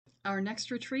Our next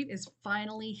retreat is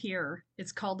finally here.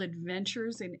 It's called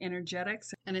Adventures in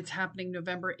Energetics, and it's happening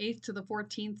November 8th to the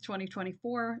 14th,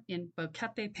 2024 in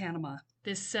Boquete, Panama.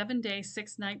 This 7-day,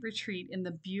 6-night retreat in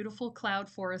the beautiful cloud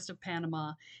forest of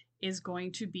Panama is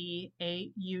going to be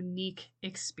a unique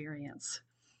experience.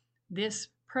 This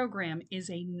program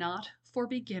is a not for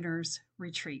beginners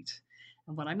retreat.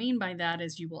 And what I mean by that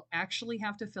is you will actually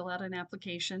have to fill out an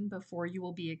application before you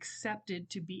will be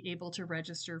accepted to be able to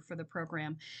register for the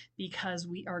program, because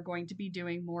we are going to be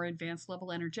doing more advanced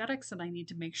level energetics, and I need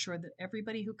to make sure that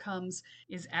everybody who comes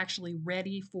is actually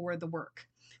ready for the work.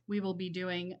 We will be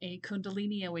doing a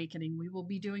Kundalini awakening. We will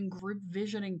be doing group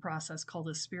visioning process called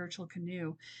a spiritual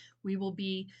canoe. We will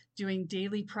be doing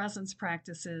daily presence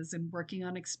practices and working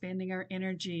on expanding our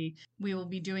energy. We will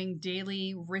be doing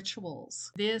daily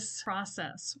rituals. This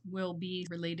process will be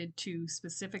related to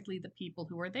specifically the people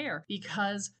who are there,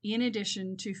 because in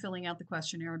addition to filling out the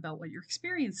questionnaire about what your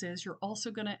experience is, you're also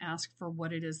going to ask for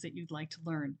what it is that you'd like to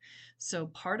learn. So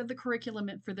part of the curriculum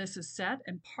for this is set,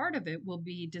 and part of it will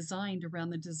be designed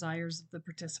around the desires of the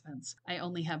participants. I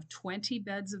only have 20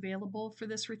 beds available for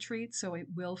this retreat, so it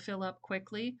will fill up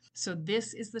quickly. So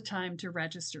this is the time to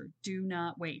register. Do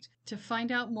not wait. To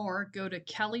find out more, go to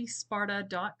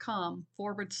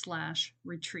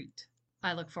kellysparta.com/retreat.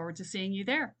 I look forward to seeing you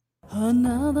there.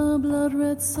 Another blood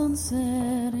red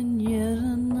sunset and yet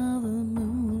another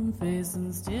moon phase,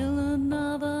 and still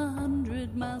another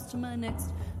 100 miles to my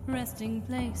next resting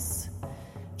place.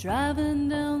 Driving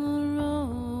down the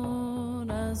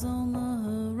road, eyes on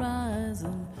the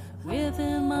horizon.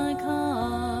 Within my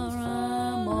car,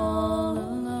 I'm all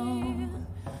alone,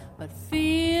 but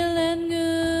feeling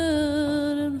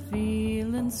good and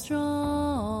feeling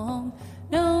strong,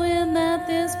 knowing that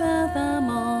this path I'm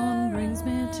on brings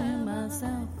me to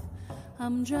myself.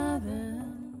 I'm driving.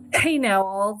 Hey now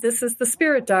all, this is the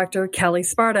Spirit Doctor, Kelly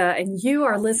Sparta, and you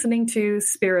are listening to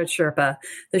Spirit Sherpa,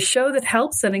 the show that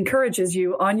helps and encourages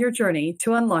you on your journey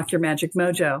to unlock your magic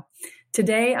mojo.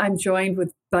 Today, I'm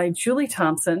joined by Julie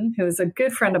Thompson, who is a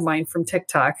good friend of mine from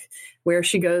TikTok, where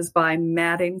she goes by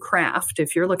Mad in Craft,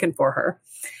 if you're looking for her.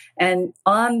 And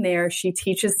on there, she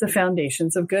teaches the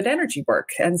foundations of good energy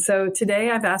work. And so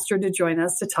today, I've asked her to join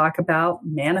us to talk about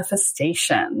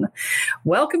manifestation.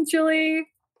 Welcome, Julie.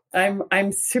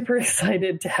 I'm super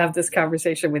excited to have this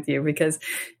conversation with you, because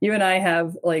you and I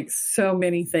have like so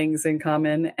many things in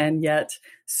common, and yet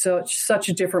such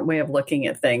a different way of looking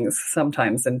at things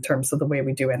sometimes in terms of the way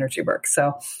we do energy work.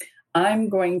 So I'm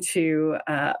going to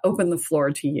open the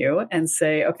floor to you and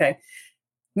say, okay,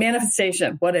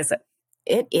 manifestation, what is it?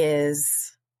 It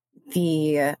is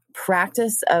the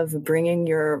practice of bringing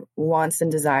your wants and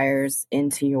desires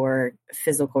into your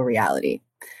physical reality.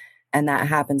 And that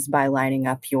happens by lining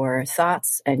up your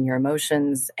thoughts and your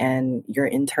emotions and your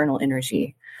internal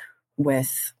energy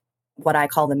with what I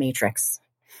call the matrix,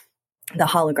 the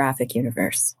holographic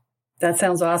universe. That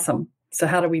sounds awesome. So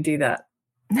how do we do that?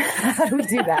 How do we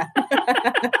do that?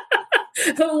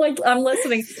 I'm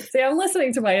listening. See, I'm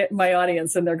listening to my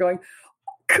audience, and they're going,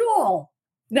 cool.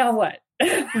 Now what?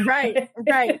 Right.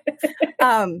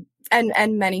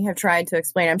 And many have tried to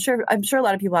explain. I'm sure a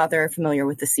lot of people out there are familiar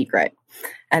with The Secret,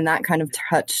 and that kind of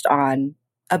touched on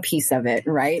a piece of it,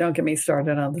 right? Don't get me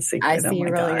started on The Secret. I see you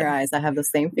rolling your eyes. I have the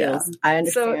same feels. Yeah. I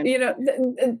understand.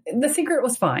 So, The Secret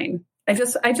was fine. I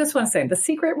just want to say The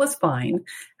Secret was fine,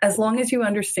 as long as you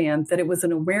understand that it was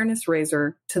an awareness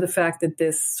raiser to the fact that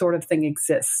this sort of thing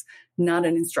exists, not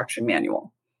an instruction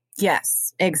manual.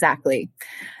 Yes, exactly.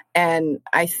 And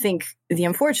I think the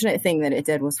unfortunate thing that it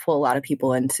did was pull a lot of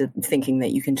people into thinking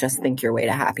that you can just think your way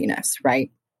to happiness, right?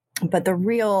 But the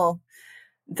real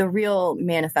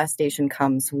manifestation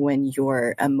comes when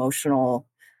your emotional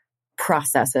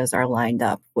processes are lined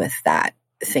up with that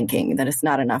thinking, that it's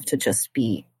not enough to just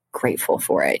be grateful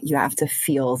for it. You have to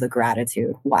feel the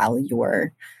gratitude while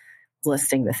you're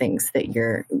listing the things that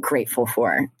you're grateful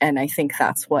for. And I think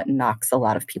that's what knocks a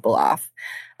lot of people off.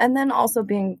 And then also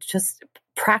being just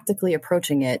practically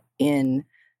approaching it in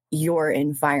your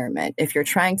environment. If you're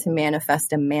trying to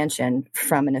manifest a mansion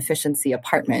from an efficiency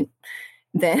apartment,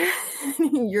 then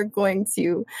you're going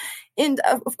to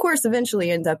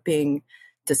eventually end up being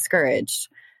discouraged.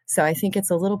 So I think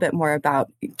it's a little bit more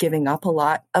about giving up a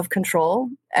lot of control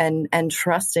and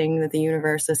trusting that the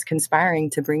universe is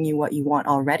conspiring to bring you what you want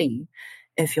already,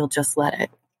 if you'll just let it.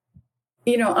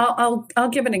 I'll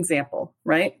give an example,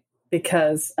 right?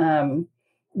 Because the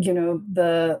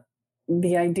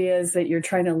idea is that you're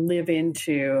trying to live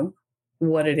into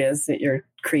what it is that you're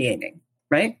creating,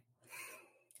 right?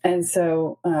 And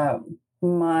so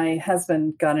my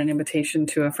husband got an invitation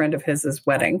to a friend of his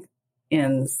wedding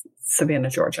in Savannah,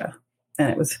 Georgia.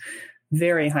 and it was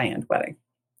very high-end wedding.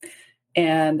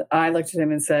 And I looked at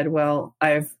him and said, well,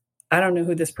 I don't know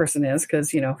who this person is,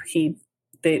 because,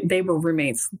 they were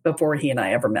roommates before he and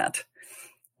I ever met.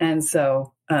 And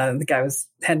so the guy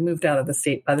had moved out of the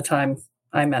state by the time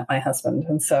I met my husband.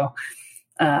 And so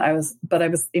I was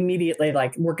immediately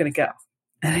like, we're going to go.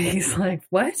 And he's like,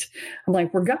 what? I'm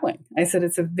like, we're going. I said,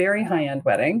 it's a very high-end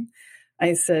wedding.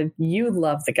 I said, you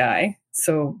love the guy.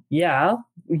 So yeah,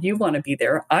 you want to be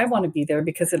there. I want to be there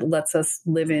because it lets us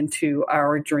live into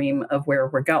our dream of where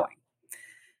we're going.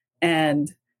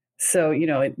 And so,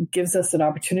 it gives us an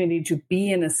opportunity to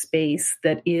be in a space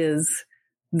that is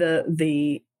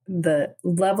the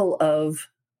level of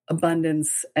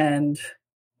abundance and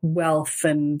wealth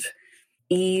and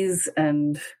ease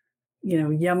and,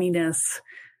 yumminess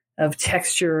of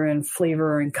texture and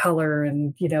flavor and color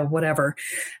and, whatever.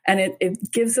 And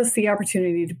it gives us the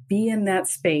opportunity to be in that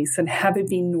space and have it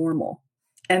be normal.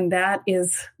 And that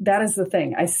is the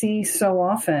thing. I see so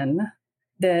often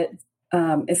that,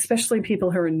 especially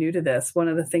people who are new to this, one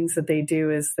of the things that they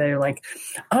do is they're like,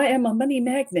 I am a money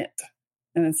magnet.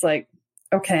 And it's like,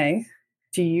 okay,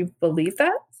 do you believe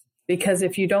that? Because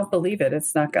if you don't believe it,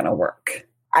 it's not going to work.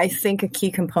 I think a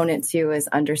key component too is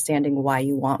understanding why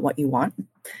you want what you want,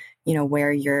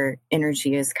 where your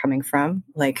energy is coming from.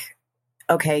 Like,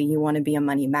 okay, you want to be a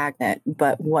money magnet,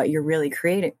 but what you're really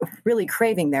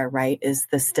craving there, right, is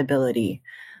the stability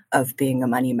of being a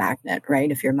money magnet,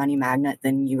 right? If you're a money magnet,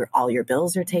 then all your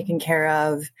bills are taken care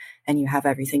of and you have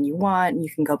everything you want, and you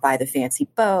can go buy the fancy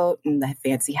boat and the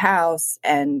fancy house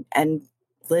and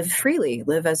live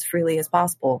as freely as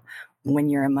possible when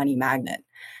you're a money magnet.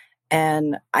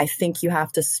 And I think you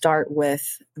have to start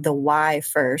with the why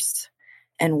first,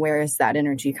 and where is that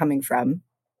energy coming from?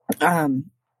 And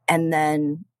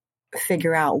then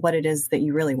figure out what it is that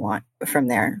you really want from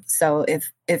there. So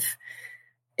if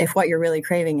what you're really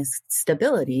craving is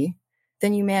stability,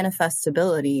 then you manifest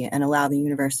stability and allow the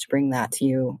universe to bring that to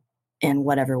you in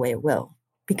whatever way it will,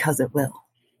 because it will.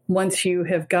 Once you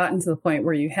have gotten to the point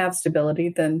where you have stability,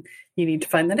 then you need to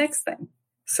find the next thing.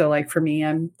 So like for me,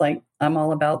 I'm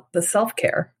all about the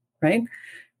self-care, right?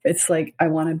 It's like, I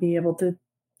want to be able to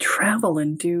travel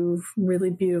and go to really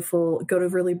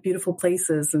beautiful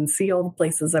places and see all the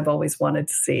places I've always wanted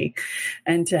to see,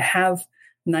 and to have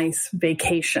nice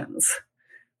vacations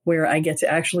where I get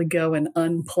to actually go and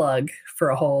unplug for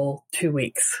a whole 2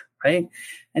 weeks, right?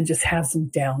 And just have some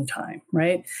downtime,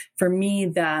 right? For me,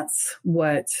 that's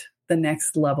what the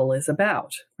next level is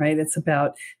about, right? It's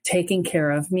about taking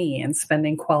care of me and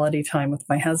spending quality time with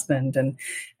my husband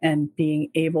and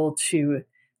being able to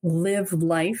live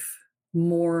life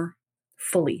more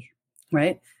fully,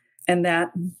 right? And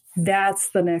that's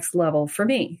the next level for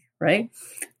me, right?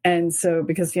 And so,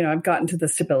 because, I've gotten to the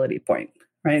stability point,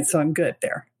 right? So I'm good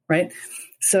there, right?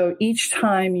 So each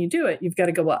time you do it, you've got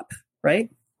to go up, right?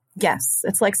 Yes.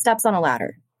 It's like steps on a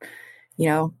ladder,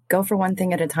 go for one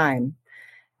thing at a time.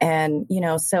 And,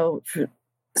 so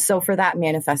for that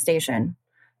manifestation,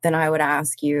 then I would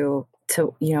ask you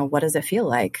to, what does it feel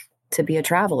like to be a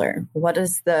traveler? What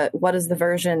is the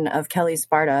version of Kelly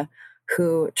Sparta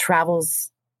who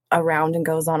travels around and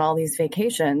goes on all these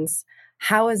vacations?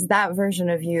 How is that version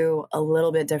of you a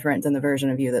little bit different than the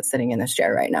version of you that's sitting in this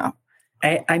chair right now?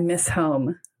 I miss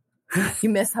home. You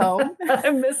miss home?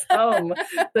 I miss home.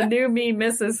 The new me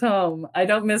misses home. I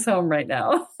don't miss home right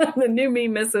now. The new me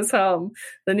misses home.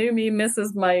 The new me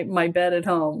misses my bed at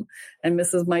home and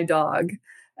misses my dog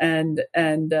and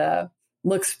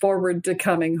looks forward to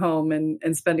coming home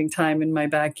and spending time in my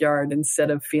backyard instead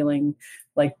of feeling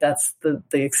like that's the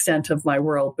extent of my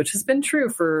world, which has been true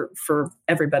for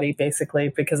everybody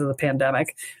basically because of the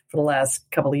pandemic for the last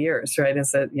couple of years, right?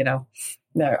 Is that,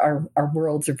 our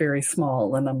worlds are very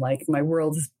small, and I'm like, my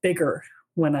world is bigger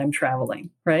when I'm traveling,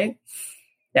 right?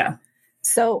 Yeah.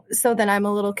 So then I'm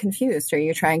a little confused. Are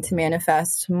you trying to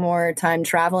manifest more time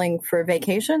traveling for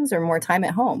vacations or more time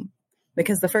at home?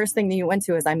 Because the first thing that you went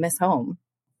to is I miss home.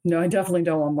 No, I definitely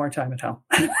don't want more time at home.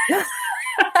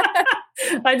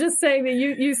 I'm just saying that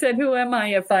you said, who am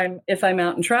I if I'm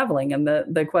out and traveling? And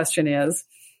the question is,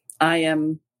 I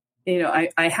am, I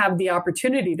have the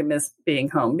opportunity to miss being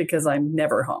home because I'm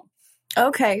never home.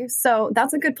 Okay. So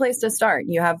that's a good place to start.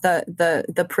 You have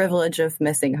the privilege of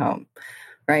missing home,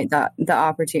 right? The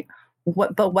opportunity.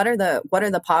 What are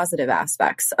the positive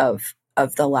aspects of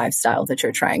the lifestyle that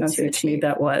you're trying to achieve?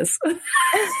 That was.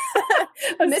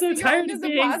 I'm so tired of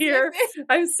being here.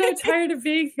 I'm so tired of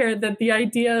being here that the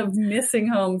idea of missing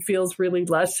home feels really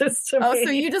luscious to me. Oh,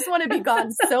 so you just want to be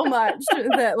gone so much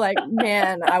that, like,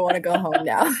 man, I want to go home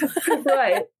now.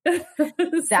 Right.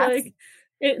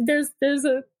 there's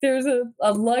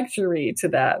a luxury to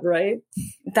that, right?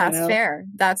 That's fair.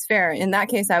 That's fair. In that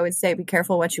case, I would say be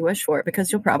careful what you wish for,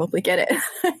 because you'll probably get it.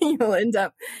 You'll end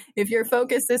up, if your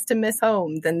focus is to miss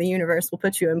home, then the universe will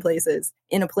put you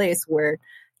in a place where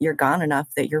you're gone enough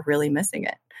that you're really missing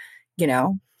it,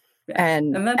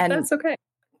 and that's okay.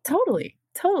 Totally.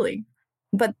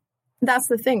 But that's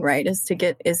the thing, right? Is to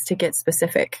get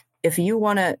specific. If you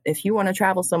want to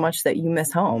travel so much that you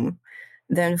miss home,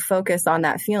 then focus on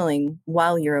that feeling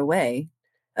while you're away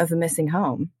of missing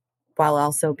home, while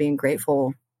also being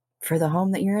grateful for the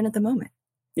home that you're in at the moment.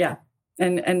 Yeah.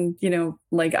 And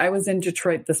like I was in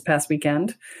Detroit this past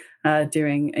weekend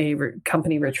doing a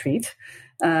company retreat.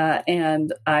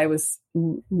 And I was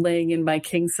laying in my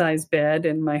king size bed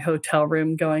in my hotel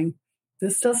room going,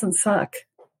 this doesn't suck.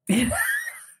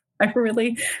 I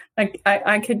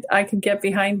could get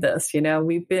behind this.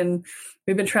 We've been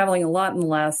traveling a lot in the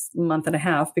last month and a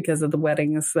half because of the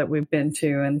weddings that we've been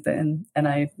to, and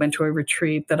I went to a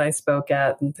retreat that I spoke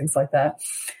at and things like that.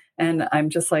 And I'm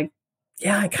just like,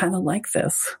 yeah, I kind of like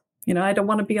this. I don't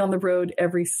want to be on the road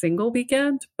every single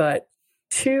weekend, but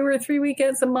 2 or 3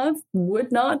 weekends a month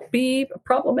would not be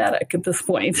problematic at this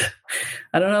point.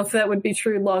 I don't know if that would be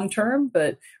true long term,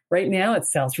 but right now it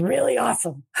sounds really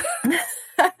awesome.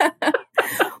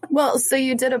 Well, so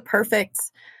you did a perfect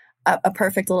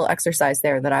little exercise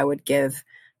there that I would give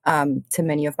to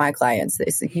many of my clients.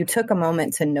 You took a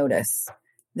moment to notice,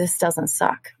 this doesn't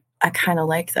suck. I kind of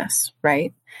like this,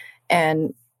 right?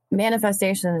 And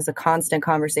manifestation is a constant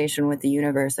conversation with the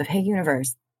universe of, hey,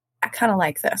 universe, I kind of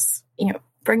like this.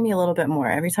 Bring me a little bit more.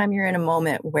 Every time you're in a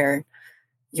moment where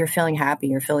you're feeling happy,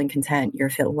 you're feeling content,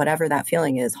 whatever that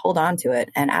feeling is, hold on to it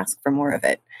and ask for more of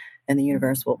it. And the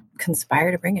universe will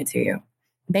conspire to bring it to you.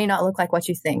 It may not look like what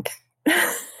you think.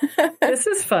 This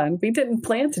is fun. We didn't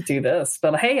plan to do this,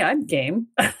 but hey, I'm game.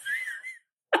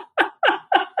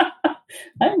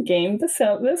 I'm game. This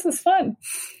is fun.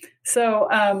 So,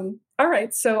 all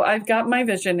right. So I've got my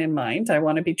vision in mind. I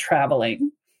want to be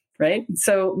traveling, right?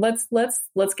 So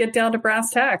let's get down to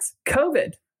brass tacks.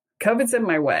 COVID's in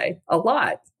my way a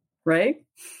lot, right?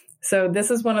 So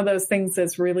this is one of those things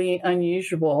that's really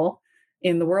unusual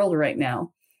in the world right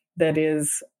now. That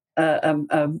is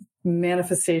a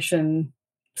manifestation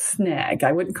snag.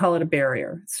 I wouldn't call it a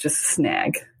barrier. It's just a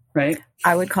snag, right?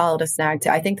 I would call it a snag too.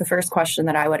 I think the first question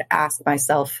that I would ask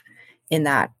myself in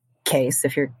that case,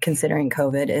 if you're considering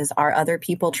COVID, is, are other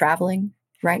people traveling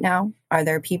right now? Are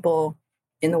there people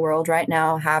in the world right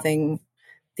now having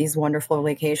these wonderful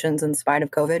vacations in spite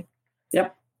of COVID?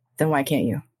 Yep. Then why can't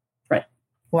you? Right.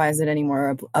 Why is it any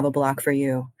more of a block for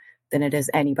you than it is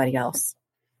anybody else?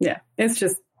 Yeah. It's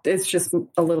just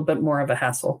a little bit more of a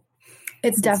hassle.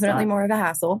 It's definitely more of a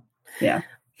hassle. Yeah.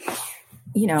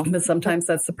 But sometimes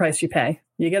that's the price you pay.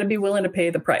 You got to be willing to pay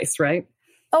the price, right?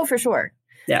 Oh, for sure.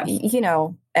 Yeah.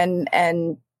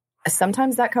 And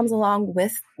sometimes that comes along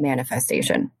with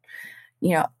manifestation.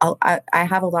 I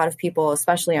have a lot of people,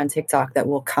 especially on TikTok, that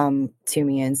will come to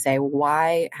me and say,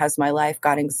 why has my life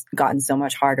gotten so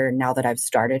much harder now that I've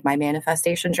started my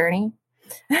manifestation journey?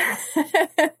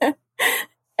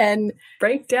 And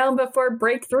break down before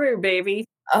breakthrough, baby.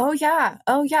 Oh yeah.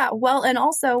 Well, and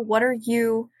also, what are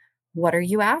you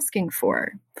asking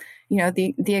for?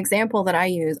 The example that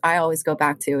I always go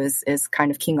back to is kind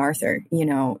of King Arthur.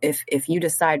 If you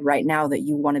decide right now that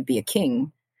you want to be a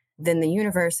king, then the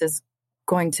universe is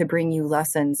going to bring you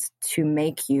lessons to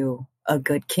make you a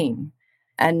good king.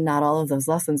 And not all of those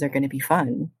lessons are going to be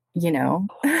fun, No,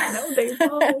 they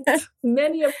won't.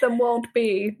 Many of them won't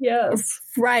be. Yes.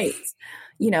 Right.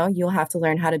 You'll have to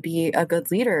learn how to be a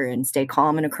good leader and stay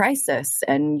calm in a crisis.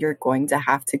 And you're going to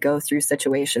have to go through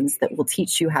situations that will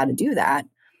teach you how to do that.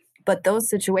 But those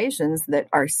situations that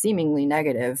are seemingly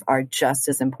negative are just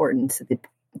as important to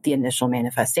the initial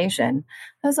manifestation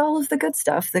as all of the good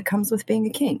stuff that comes with being a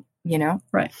king,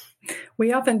 Right.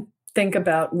 We often think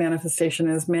about manifestation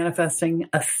as manifesting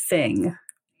a thing.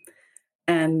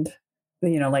 And,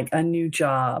 like a new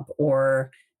job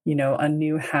or, a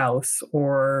new house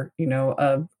or,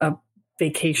 a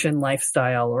vacation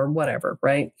lifestyle or whatever,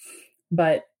 right?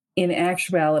 But in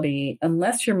actuality,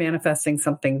 unless you're manifesting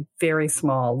something very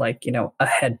small, like, a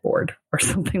headboard or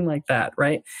something like that,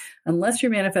 right? Unless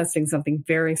you're manifesting something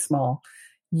very small,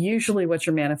 usually what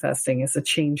you're manifesting is a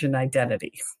change in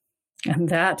identity. And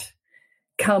that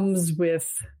comes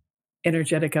with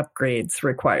energetic upgrades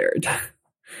required,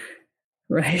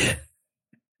 right?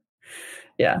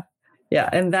 Yeah. Yeah.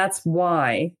 And that's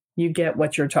why you get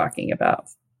what you're talking about.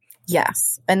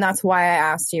 Yes. And that's why I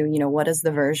asked you, what does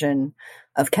the version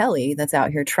of Kelly that's out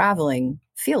here traveling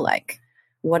feel like?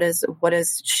 What is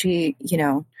she,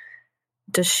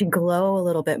 does she glow a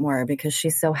little bit more because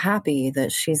she's so happy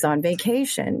that she's on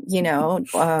vacation, Well,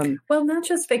 not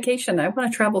just vacation. I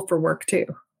want to travel for work too,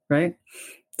 right?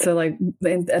 So like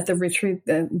at the retreat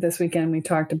this weekend, we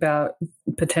talked about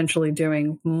potentially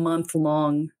doing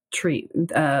month-long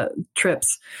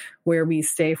trips where we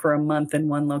stay for a month in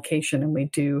one location, and we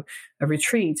do a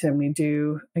retreat, and we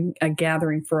do a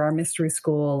gathering for our mystery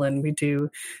school, and we do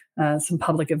some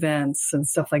public events and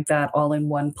stuff like that, all in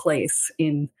one place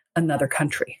in another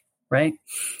country, right?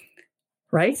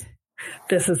 Right?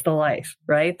 This is the life,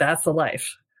 right? That's the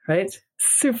life, right?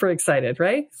 Super excited,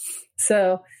 right?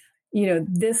 So,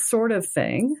 this sort of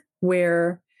thing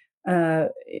where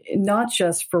not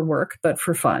just for work, but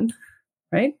for fun,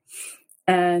 right?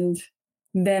 And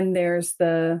then there's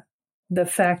the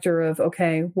factor of,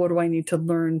 okay, what do I need to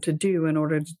learn to do in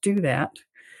order to do that?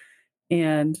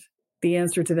 And the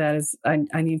answer to that is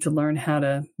I need to learn how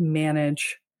to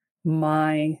manage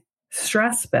my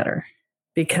stress better,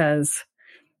 because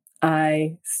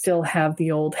I still have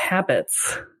the old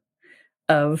habits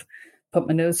of put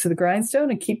my nose to the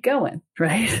grindstone and keep going,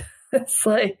 right? It's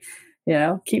like,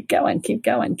 keep going.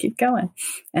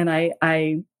 And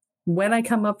I when I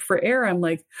come up for air, I'm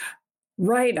like,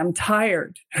 right, I'm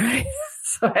tired, right?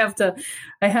 So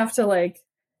I have to like,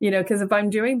 because if I'm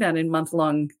doing that in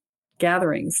month-long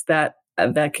gatherings, that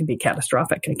can be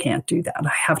catastrophic. I can't do that. I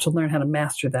have to learn how to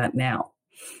master that now,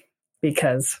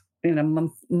 because in a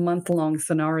month-long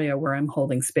scenario where I'm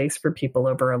holding space for people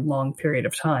over a long period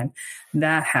of time,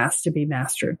 that has to be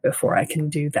mastered before I can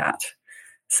do that.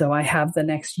 So I have the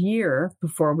next year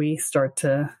before we start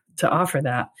to offer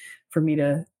that, for me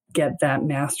to get that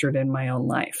mastered in my own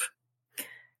life.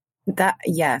 That,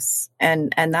 yes.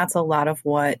 And that's a lot of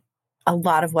what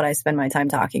I spend my time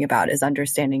talking about, is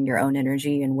understanding your own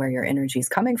energy and where your energy is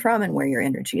coming from and where your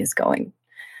energy is going.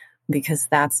 Because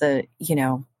that's an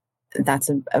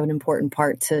important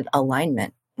part to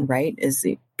alignment, right? Is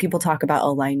people talk about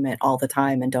alignment all the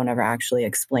time and don't ever actually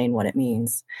explain what it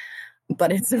means.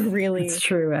 But it's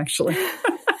true, actually.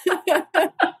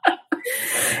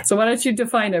 So why don't you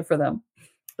define it for them?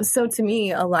 So to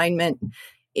me, alignment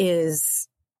is,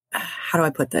 how do I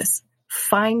put this?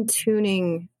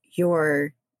 Fine-tuning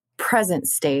your present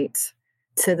state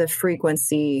to the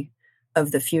frequency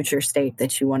of the future state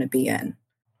that you want to be in.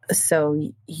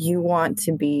 So you want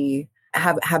to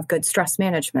have good stress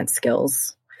management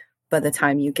skills by the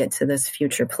time you get to this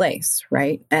future place,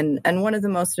 right? And one of the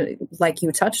most, like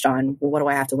you touched on, well, what do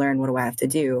I have to learn? What do I have to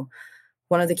do?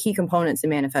 One of the key components in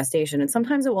manifestation, and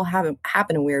sometimes it will happen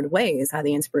in weird ways, how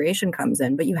the inspiration comes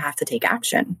in, but you have to take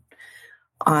action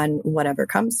on whatever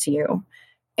comes to you.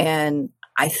 And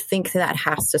I think that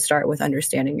has to start with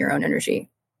understanding your own energy.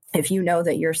 If you know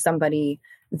that you're somebody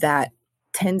that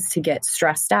tends to get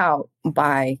stressed out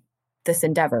by this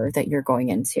endeavor that you're going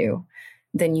into,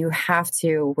 then you have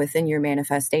to, within your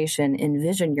manifestation,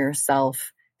 envision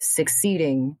yourself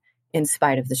succeeding in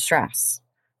spite of the stress,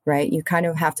 right? You kind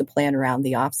of have to plan around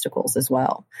the obstacles as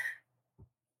well.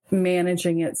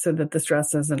 Managing it so that the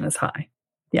stress isn't as high.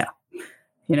 Yeah.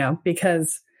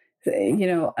 Because,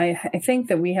 I think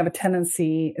that we have a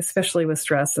tendency, especially with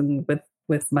stress and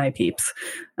with my peeps,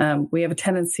 we have a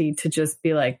tendency to just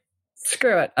be like,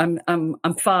 screw it. I'm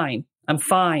fine. I'm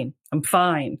fine.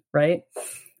 Right.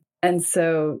 And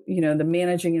so, the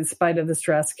managing in spite of the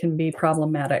stress can be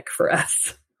problematic for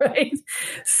us. Right.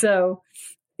 So,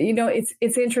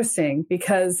 it's interesting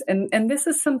because, and this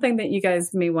is something that you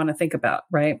guys may want to think about,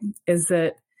 right? Is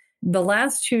that the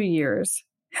last 2 years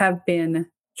have been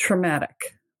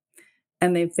traumatic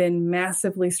and they've been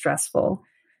massively stressful.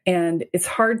 And it's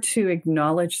hard to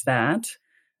acknowledge that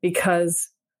because,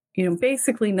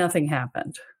 basically nothing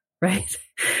happened, right?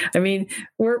 I mean,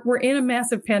 we're in a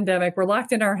massive pandemic. We're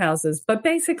locked in our houses, but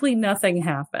basically nothing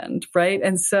happened, right?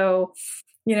 And so,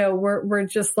 we're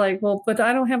just like, well, but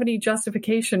I don't have any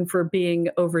justification for being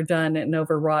overdone and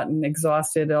overwrought and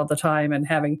exhausted all the time and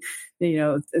having,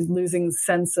 losing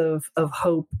sense of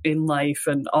hope in life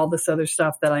and all this other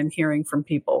stuff that I'm hearing from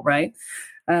people, right?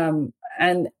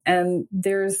 And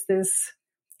there's this,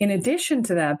 in addition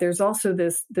to that, there's also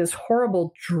this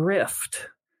horrible drift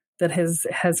that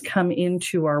has come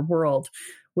into our world,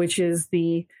 which is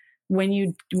when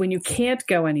you can't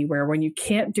go anywhere, when you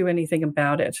can't do anything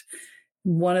about it,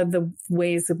 one of the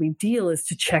ways that we deal is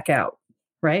to check out,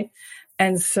 right?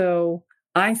 And so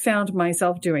I found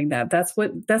myself doing that. That's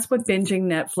what binging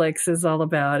Netflix is all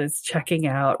about. It's checking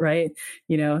out, right?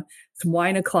 It's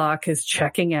wine o'clock is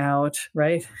checking out,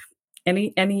 right?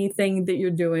 Anything that you're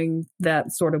doing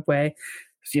that sort of way,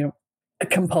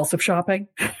 compulsive shopping,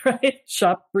 right?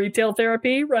 Retail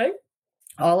therapy, right?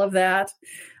 All of that,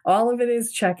 all of it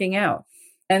is checking out.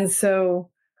 And so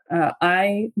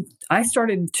I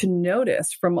started to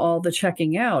notice from all the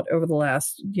checking out over the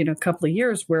last, couple of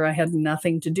years where I had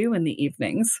nothing to do in the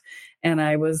evenings, and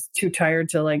I was too tired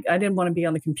to I didn't want to be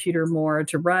on the computer more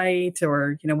to write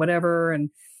or, whatever. And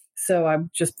so I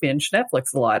just binge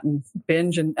Netflix a lot and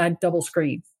I double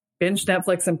screen, binge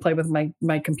Netflix and play with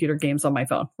my computer games on my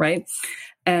phone. Right.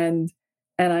 And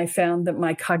I found that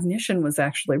my cognition was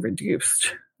actually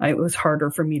reduced. It was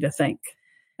harder for me to think.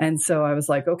 And so I was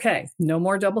like, okay, no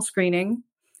more double screening.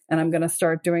 And I'm going to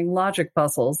start doing logic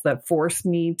puzzles that force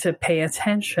me to pay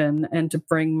attention and to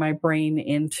bring my brain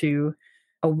into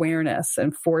awareness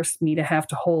and force me to have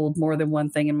to hold more than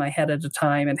one thing in my head at a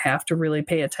time and have to really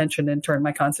pay attention and turn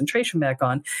my concentration back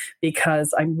on,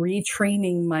 because I'm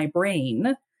retraining my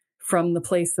brain from the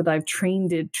place that I've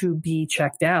trained it to be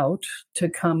checked out to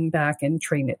come back and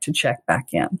train it to check back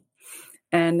in.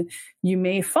 And you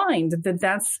may find that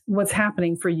that's what's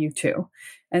happening for you too.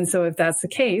 And so if that's the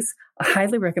case, I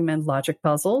highly recommend logic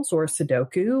puzzles or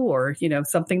Sudoku or,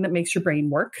 something that makes your brain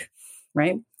work,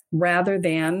 right? Rather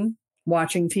than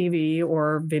watching TV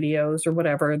or videos or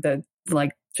whatever that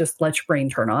just let your brain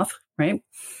turn off, right?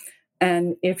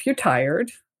 And if you're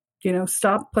tired,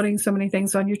 stop putting so many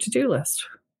things on your to-do list,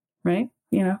 right?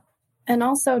 And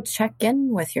also check in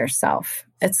with yourself.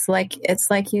 It's like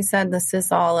you said, this is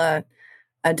all a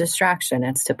distraction.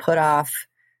 It's to put off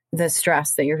the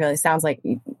stress that sounds like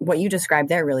what you described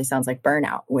there really sounds like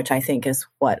burnout, which I think is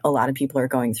what a lot of people are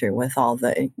going through with all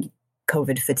the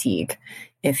COVID fatigue,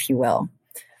 if you will.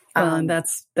 And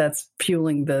that's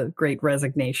fueling the great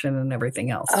resignation and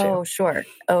everything else too. Oh, sure.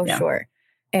 Sure.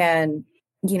 And,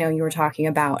 you were talking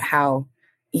about how,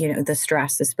 the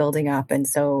stress is building up. And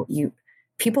so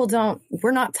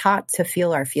we're not taught to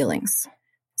feel our feelings.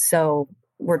 So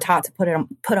we're taught to put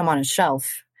them on a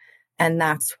shelf. And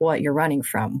that's what you're running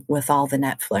from with all the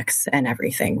Netflix and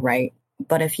everything, right?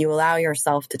 But if you allow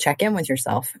yourself to check in with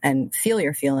yourself and feel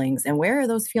your feelings, and where are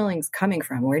those feelings coming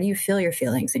from? Where do you feel your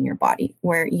feelings in your body?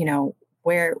 Where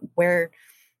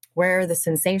are the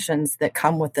sensations that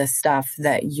come with this stuff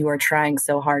that you are trying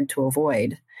so hard to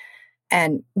avoid?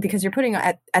 And because you're putting,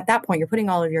 at that point, you're putting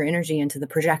all of your energy into the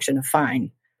projection of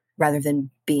fine rather than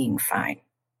being fine.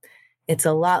 It's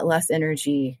a lot less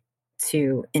energy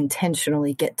to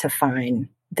intentionally get to fine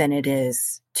than it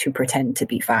is to pretend to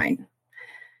be fine.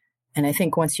 And I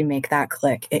think once you make that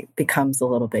click, it becomes a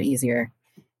little bit easier.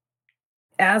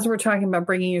 As we're talking about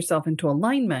bringing yourself into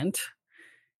alignment,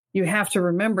 you have to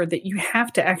remember that you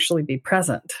have to actually be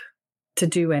present to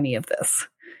do any of this.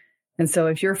 And so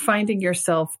if you're finding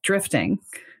yourself drifting,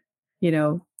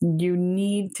 you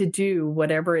need to do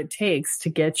whatever it takes to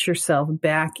get yourself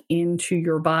back into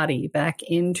your body, back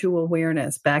into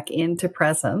awareness, back into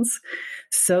presence,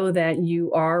 so that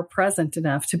you are present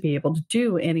enough to be able to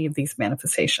do any of these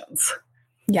manifestations.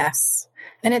 Yes.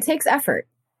 And it takes effort,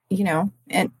 and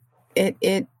there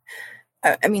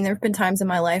have been times in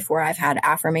my life where I've had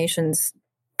affirmations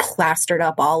plastered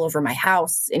up all over my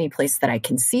house, any place that I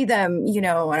can see them, and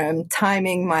I'm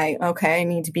timing I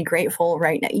need to be grateful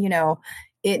right now.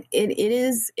 It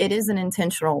is an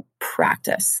intentional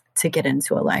practice to get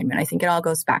into alignment. I think it all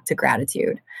goes back to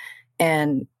gratitude,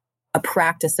 and a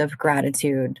practice of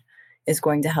gratitude is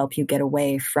going to help you get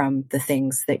away from the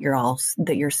things that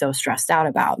you're so stressed out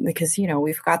about, because,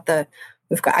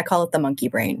 I call it the monkey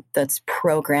brain that's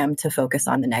programmed to focus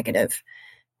on the negative.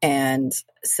 And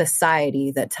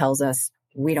society that tells us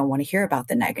we don't want to hear about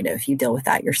the negative. You deal with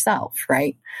that yourself,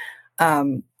 right?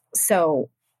 So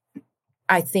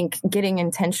I think getting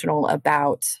intentional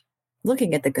about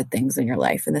looking at the good things in your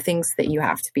life and the things that you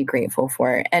have to be grateful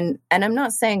for. And I'm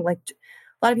not saying, a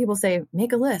lot of people say,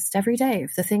 make a list every day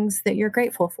of the things that you're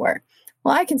grateful for.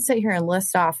 Well, I can sit here and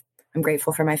list off, I'm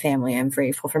grateful for my family. I'm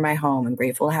grateful for my home. I'm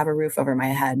grateful to have a roof over my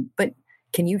head. But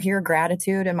can you hear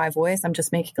gratitude in my voice? I'm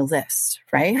just making a list,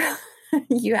 right?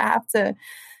 You have to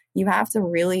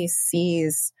really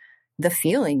seize the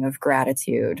feeling of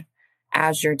gratitude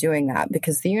as you're doing that,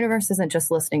 because the universe isn't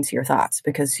just listening to your thoughts,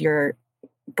 because your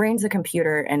brain's a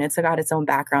computer and it's got its own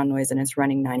background noise and it's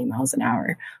running 90 miles an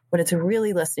hour. What it's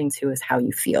really listening to is how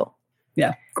you feel.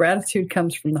 Yeah. Gratitude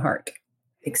comes from the heart.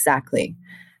 Exactly.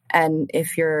 And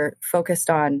if you're focused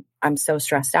on, I'm so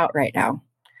stressed out right now,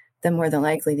 then more than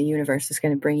likely the universe is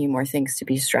going to bring you more things to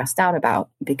be stressed out about,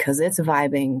 because it's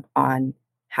vibing on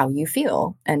how you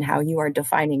feel and how you are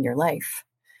defining your life.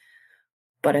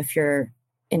 But if you're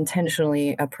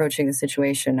intentionally approaching the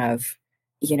situation of,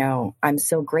 I'm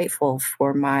so grateful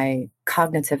for my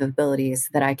cognitive abilities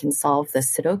that I can solve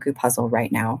this Sudoku puzzle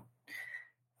right now,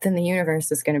 then the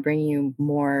universe is going to bring you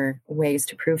more ways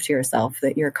to prove to yourself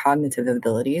that your cognitive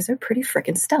abilities are pretty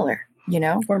freaking stellar.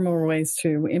 or more ways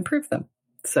to improve them.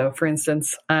 So, for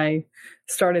instance, I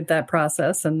started that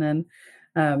process, and then,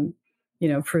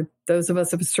 for those of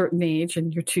us of a certain age,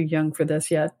 and you're too young for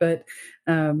this yet, but,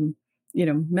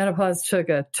 menopause took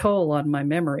a toll on my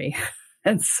memory.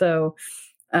 And so,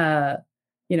 I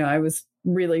was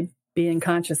really being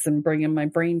conscious and bringing my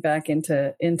brain back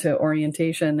into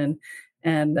orientation.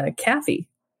 And Kathy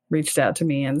reached out to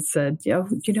me and said,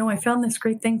 I found this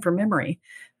great thing for memory.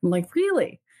 I'm like,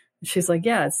 really? And she's like,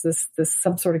 yeah, it's this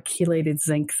some sort of chelated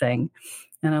zinc thing.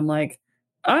 And I'm like,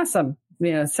 awesome.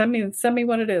 Send me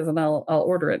what it is and I'll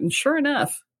order it. And sure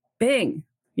enough, bing,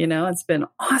 it's been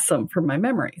awesome for my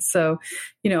memory. So,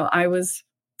 I was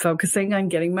focusing on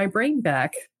getting my brain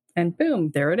back, and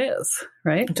boom, there it is,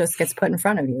 right? It just gets put in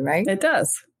front of you, right? It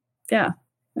does. Yeah.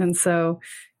 And so,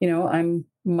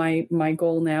 my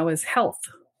goal now is health,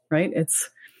 right? It's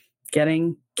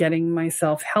getting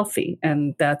myself healthy.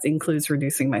 And that includes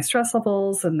reducing my stress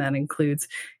levels. And that includes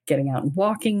getting out and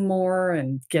walking more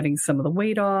and getting some of the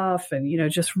weight off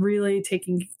and, just really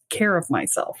taking care of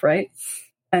myself. Right.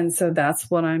 And so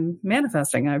that's what I'm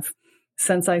manifesting.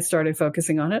 Since I started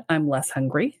focusing on it, I'm less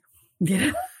hungry.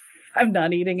 I'm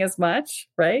not eating as much,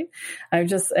 right? I'm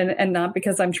just, and not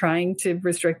because I'm trying to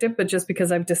restrict it, but just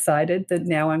because I've decided that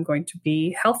now I'm going to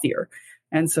be healthier.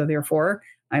 And so therefore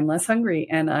I'm less hungry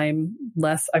and I'm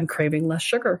craving less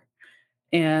sugar,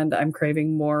 and I'm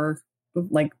craving more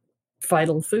like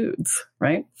vital foods,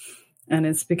 right? And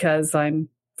it's because I'm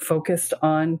focused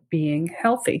on being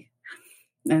healthy.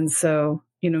 And so,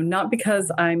 not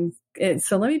because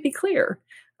so let me be clear.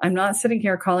 I'm not sitting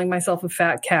here calling myself a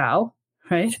fat cow,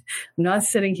 right? I'm not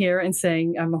sitting here and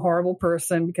saying I'm a horrible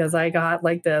person because I got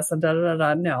like this and da da da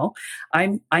da. No,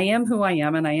 I am who I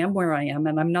am and I am where I am,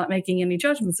 and I'm not making any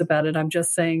judgments about it. I'm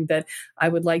just saying that I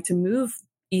would like to move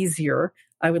easier.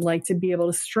 I would like to be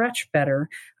able to stretch better.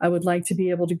 I would like to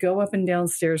be able to go up and down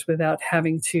stairs without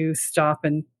having to stop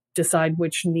and decide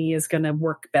which knee is going to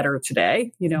work better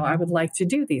today. I would like to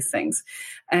do these things.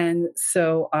 And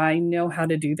so I know how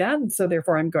to do that. And so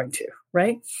therefore I'm going to,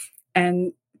 right?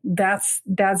 And that's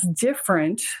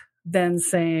different than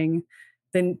saying,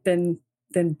 than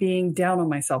being down on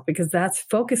myself, because that's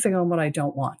focusing on what I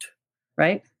don't want.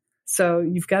 Right. So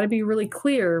you've got to be really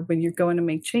clear when you're going to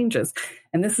make changes.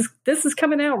 And this is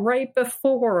coming out right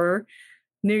before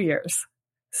New Year's.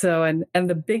 So, and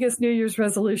the biggest New Year's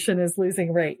resolution is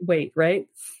losing weight, right?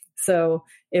 So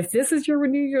if this is your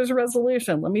New Year's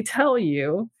resolution, let me tell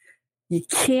you, you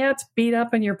can't beat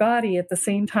up on your body at the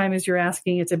same time as you're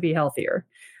asking it to be healthier.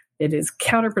 It is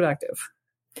counterproductive.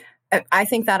 I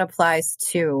think that applies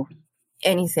to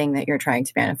anything that you're trying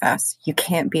to manifest. You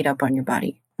can't beat up on your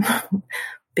body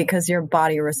because your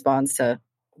body responds to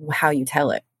how you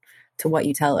tell it, to what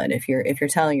you tell it. If you're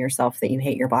telling yourself that you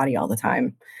hate your body all the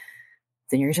time,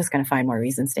 then you're just going to find more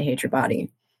reasons to hate your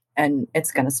body, and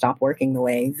it's going to stop working the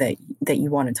way that you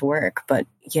want it to work. But,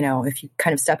 if you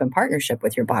kind of step in partnership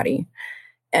with your body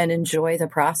and enjoy the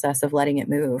process of letting it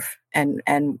move and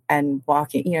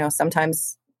walking,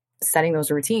 sometimes setting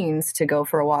those routines to go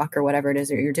for a walk or whatever it is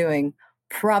that you're doing,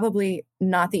 probably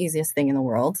not the easiest thing in the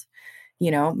world,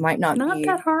 might not be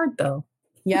that hard though.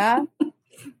 Yeah.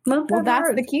 Not that that's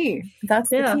hard. The key. That's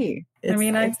the key.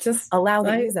 I just allow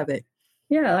the ease of it.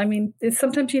 Yeah,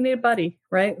 sometimes you need a buddy,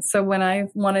 right? So when I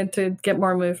wanted to get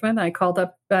more movement, I called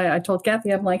up, I told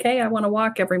Kathy, I'm like, hey, I want to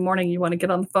walk every morning. You want to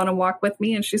get on the phone and walk with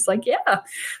me? And she's like, yeah.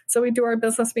 So we do our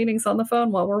business meetings on the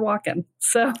phone while we're walking.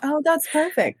 So, oh, that's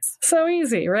perfect. So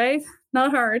easy, right?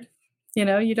 Not hard.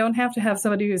 You don't have to have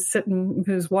somebody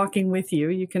who's walking with you.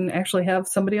 You can actually have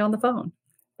somebody on the phone.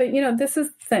 But, this is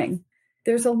the thing.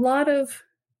 There's a lot of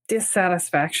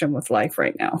dissatisfaction with life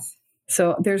right now.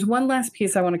 So there's one last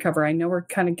piece I want to cover. I know we're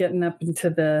kind of getting up into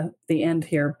the end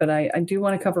here, but I do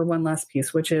want to cover one last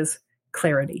piece, which is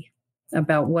clarity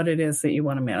about what it is that you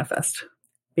want to manifest.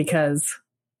 Because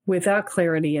without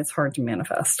clarity, it's hard to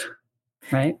manifest,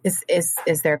 right?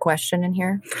 Is there a question in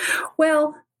here?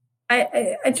 Well,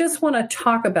 I just want to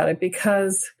talk about it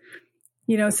because,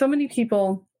 so many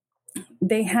people,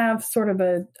 they have sort of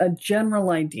a general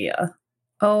idea.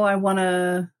 Oh, I want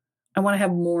to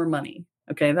have more money.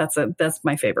 Okay, that's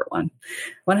my favorite one.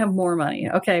 I want to have more money.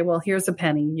 Okay, well, here's a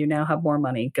penny. You now have more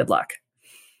money. Good luck.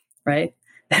 Right?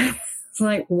 It's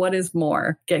like, what is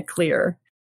more? Get clear.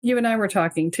 You and I were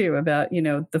talking too about,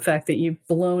 the fact that you've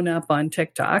blown up on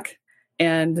TikTok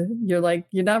and you're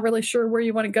not really sure where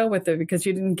you want to go with it because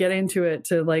you didn't get into it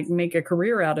to make a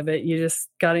career out of it. You just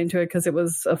got into it because it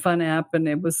was a fun app and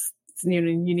it was, you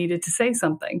needed to say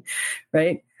something,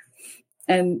 right?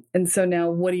 And so now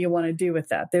what do you want to do with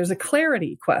that? There's a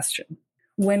clarity question.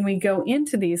 When we go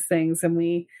into these things and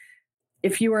we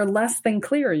if you are less than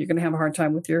clear, you're going to have a hard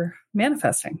time with your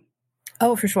manifesting.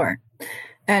 Oh, for sure.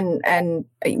 And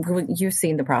you've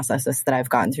seen the processes that I've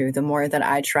gone through. The more that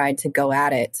I tried to go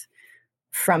at it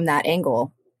from that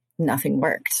angle, nothing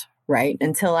worked, right?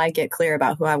 Until I get clear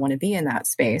about who I want to be in that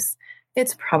space,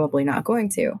 it's probably not going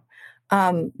to.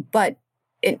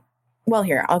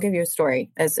 Here, I'll give you a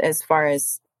story as far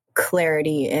as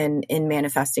clarity in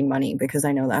manifesting money, because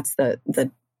I know that's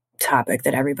the topic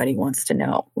that everybody wants to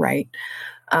know, right?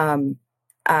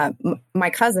 My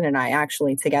cousin and I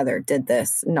actually together did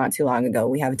this not too long ago.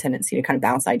 We have a tendency to kind of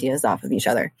bounce ideas off of each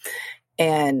other.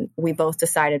 And we both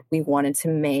decided we wanted to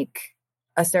make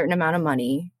a certain amount of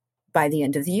money by the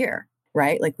end of the year,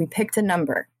 right? Like we picked a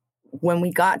number. When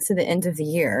we got to the end of the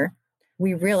year,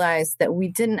 we realized that we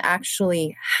didn't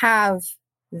actually have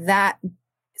that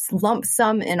lump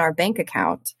sum in our bank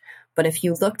account. But if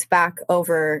you looked back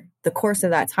over the course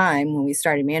of that time when we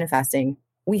started manifesting,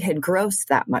 we had grossed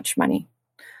that much money.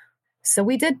 So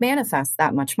we did manifest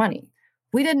that much money.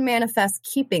 We didn't manifest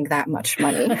keeping that much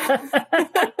money.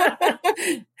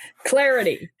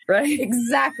 Clarity, right?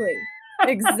 Exactly.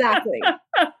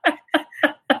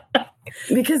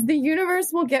 Because the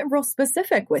universe will get real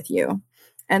specific with you.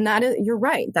 And that is, you're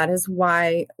right. That is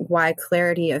why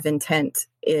clarity of intent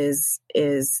is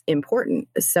important.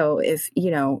 So if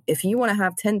you want to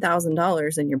have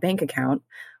 $10,000 in your bank account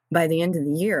by the end of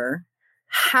the year,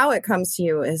 how it comes to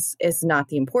you is not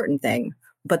the important thing.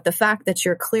 But the fact that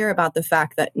you're clear about the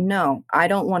fact that, no, I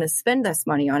don't want to spend this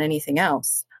money on anything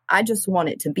else. I just want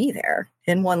it to be there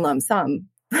in one lump sum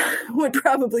would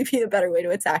probably be a better way to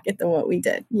attack it than what we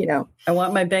did, I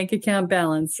want my bank account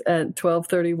balance at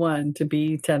 12/31 to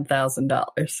be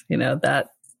 $10,000.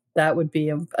 That would be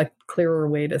a clearer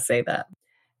way to say that.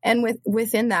 And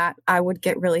within that, I would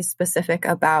get really specific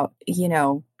about, you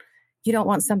don't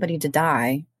want somebody to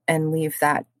die and leave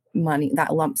that money,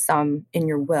 that lump sum in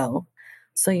your will.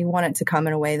 So you want it to come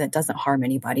in a way that doesn't harm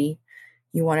anybody.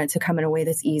 You want it to come in a way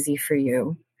that's easy for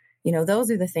you. Those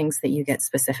are the things that you get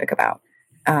specific about.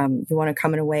 You want to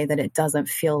come in a way that it doesn't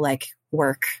feel like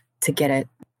work to get it,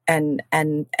 and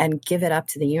give it up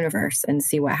to the universe and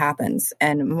see what happens.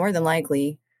 And more than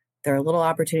likely, there are little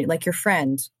opportunities, like your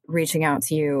friend reaching out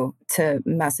to you to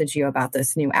message you about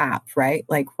this new app, right?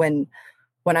 Like when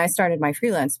I started my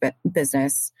freelance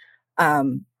business,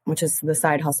 which is the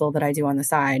side hustle that I do on the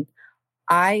side,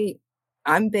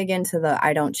 I'm big into the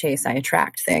I don't chase, I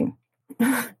attract thing.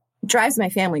 Drives my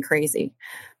family crazy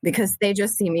because they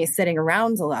just see me sitting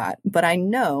around a lot. But I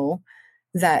know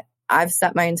that I've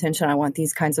set my intention. I want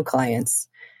these kinds of clients.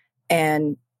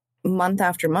 And month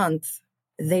after month,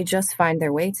 they just find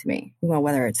their way to me.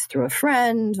 Whether it's through a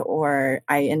friend or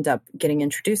I end up getting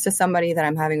introduced to somebody that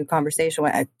I'm having a conversation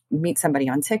with, I meet somebody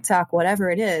on TikTok, whatever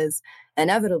it is,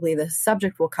 inevitably the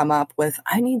subject will come up with,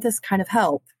 I need this kind of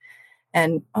help.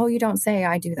 And, oh, you don't say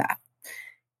I do that.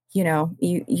 You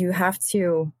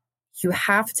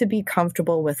have to be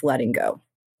comfortable with letting go.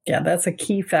 Yeah, that's a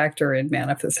key factor in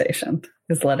manifestation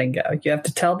is letting go. You have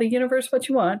to tell the universe what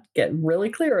you want, get really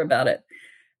clear about it,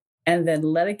 and then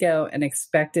let it go and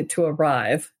expect it to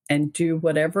arrive and do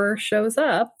whatever shows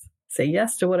up. Say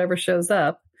yes to whatever shows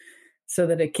up so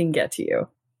that it can get to you.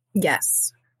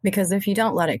 Yes. Because if you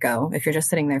don't let it go, if you're just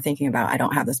sitting there thinking about, I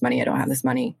don't have this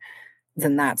money,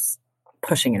 then that's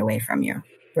pushing it away from you,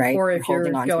 right? Or if you're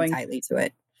holding on going too tightly to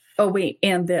it. Oh, wait,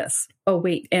 and this. Oh,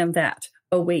 wait, and that.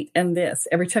 Oh, wait, and this.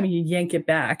 Every time you yank it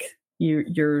back,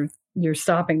 you're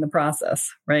stopping the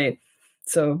process, right?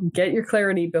 So get your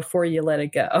clarity before you let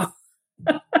it go.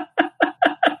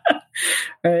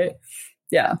 Right?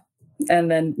 Yeah.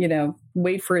 And then,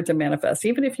 wait for it to manifest.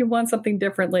 Even if you want something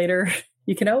different later,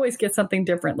 you can always get something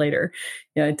different later.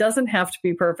 It doesn't have to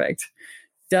be perfect.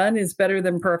 Done is better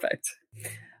than perfect.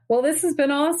 Well, this has been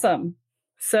awesome.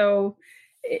 So,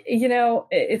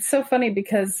 it's so funny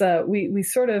because we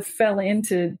sort of fell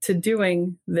into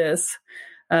doing this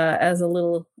as a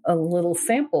little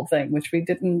sample thing, which we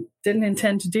didn't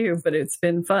intend to do, but it's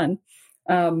been fun.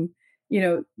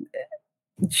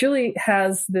 Julie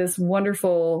has this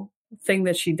wonderful thing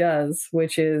that she does,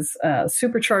 which is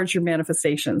supercharge your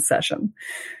manifestation session.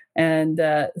 And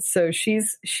so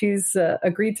she's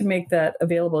agreed to make that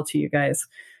available to you guys,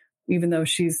 even though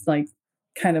she's like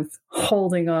kind of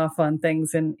holding off on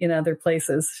things in other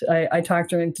places. I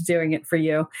talked her into doing it for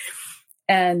you.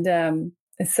 And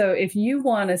so if you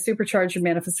want to supercharge your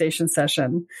manifestation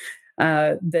session,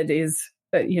 that is,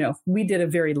 we did a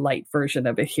very light version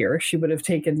of it here. She would have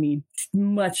taken me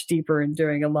much deeper in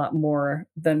doing a lot more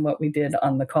than what we did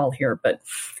on the call here. But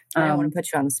I don't want to put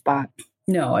you on the spot.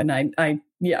 No. And I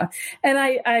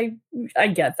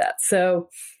get that. So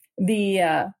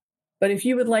But if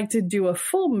you would like to do a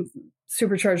full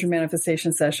supercharger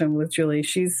manifestation session with Julie,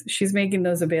 she's making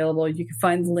those available. You can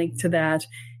find the link to that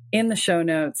in the show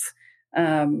notes.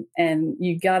 And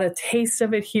you got a taste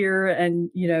of it here. And,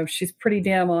 she's pretty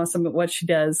damn awesome at what she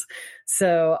does.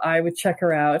 So I would check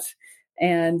her out.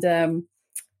 And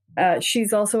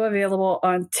she's also available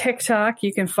on TikTok.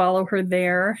 You can follow her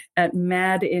there at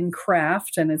Mad in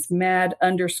Craft, and it's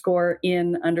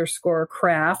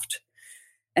mad_in_craft.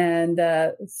 And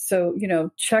so,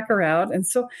 check her out. And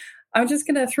so I'm just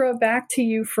going to throw it back to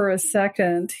you for a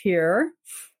second here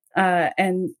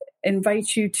and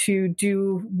invite you to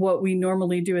do what we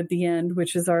normally do at the end,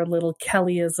 which is our little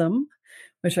Kellyism,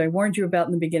 which I warned you about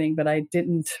in the beginning, but I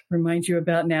didn't remind you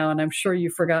about now. And I'm sure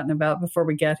you've forgotten about before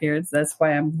we get here. That's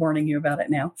why I'm warning you about it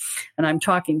now. And I'm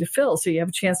talking to Phil, so you have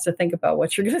a chance to think about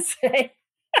what you're going to say.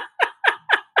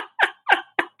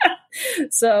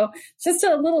 So just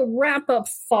a little wrap up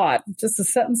thought, just a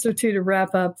sentence or two to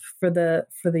wrap up for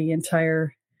the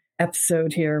entire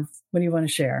episode here. What do you want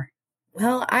to share?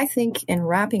 Well, I think in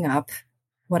wrapping up,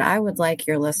 what I would like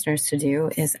your listeners to do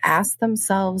is ask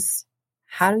themselves,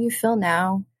 how do you feel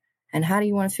now? And how do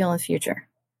you want to feel in the future?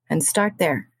 And start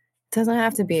there. It doesn't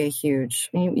have to be you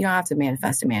don't have to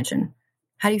manifest a mansion.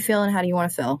 How do you feel and how do you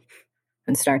want to feel?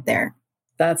 And start there.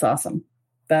 That's awesome.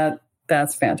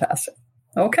 That's fantastic.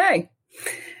 Okay.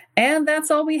 And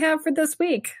that's all we have for this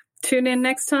week. Tune in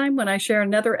next time when I share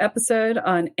another episode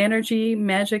on energy,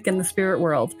 magic, and the spirit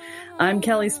world. I'm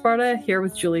Kelly Sparta, here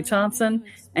with Julie Thompson,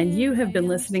 and you have been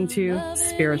listening to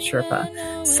Spirit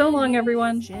Sherpa. So long,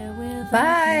 everyone.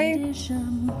 Bye.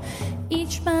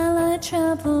 Each mile I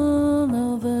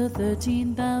travel over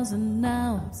 13,000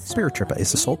 now. Spirit Sherpa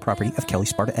is the sole property of Kelly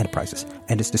Sparta Enterprises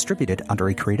and is distributed under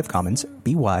a Creative Commons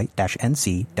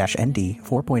BY-NC-ND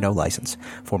 4.0 license.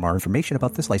 For more information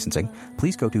about this licensing,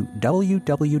 please go to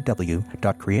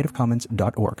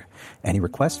www.creativecommons.org. Any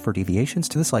requests for deviations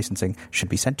to this licensing should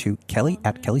be sent to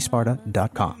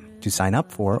kelly@kellysparta.com. To sign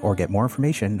up for or get more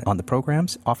information on the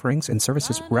programs, offerings, and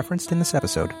services referenced in this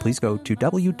episode, please go to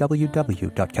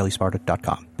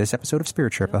www.kellysparta.com. This episode of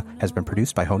Spirit Sherpa has been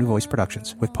produced by Honu Voice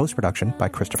Productions, with post-production by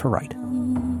Christopher Wright.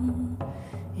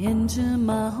 Into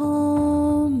my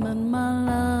home and my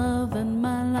love and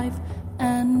my life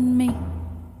and me.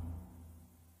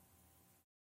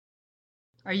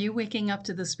 Are you waking up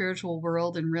to the spiritual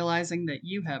world and realizing that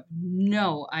you have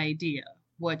no idea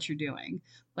what you're doing,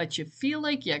 but you feel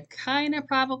like you kind of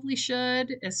probably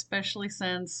should, especially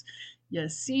since you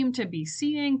seem to be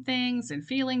seeing things and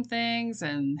feeling things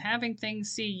and having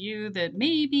things see you that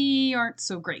maybe aren't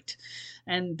so great,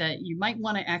 and that you might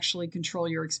want to actually control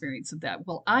your experience of that?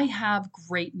 Well, I have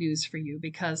great news for you,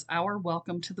 because our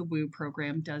Welcome to the Woo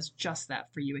program does just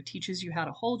that for you. It teaches you how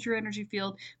to hold your energy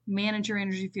field, manage your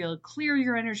energy field, clear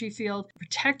your energy field,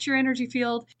 protect your energy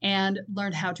field, and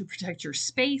learn how to protect your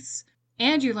space.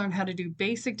 And you learn how to do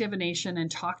basic divination and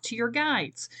talk to your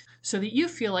guides, so that you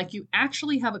feel like you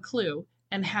actually have a clue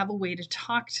and have a way to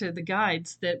talk to the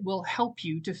guides that will help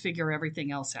you to figure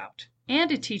everything else out.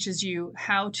 And it teaches you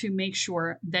how to make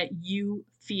sure that you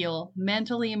feel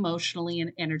mentally, emotionally,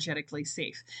 and energetically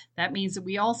safe. That means that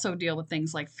we also deal with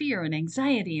things like fear and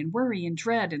anxiety and worry and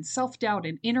dread and self-doubt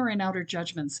and inner and outer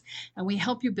judgments. And we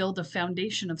help you build a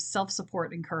foundation of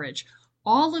self-support and courage.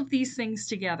 All of these things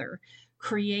together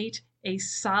create a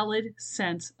solid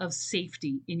sense of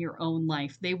safety in your own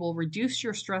life. They will reduce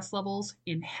your stress levels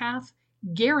in half,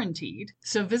 guaranteed.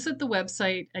 So visit the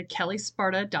website at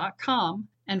kellysparta.com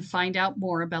and find out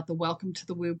more about the Welcome to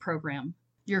the Woo program.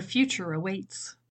 Your future awaits.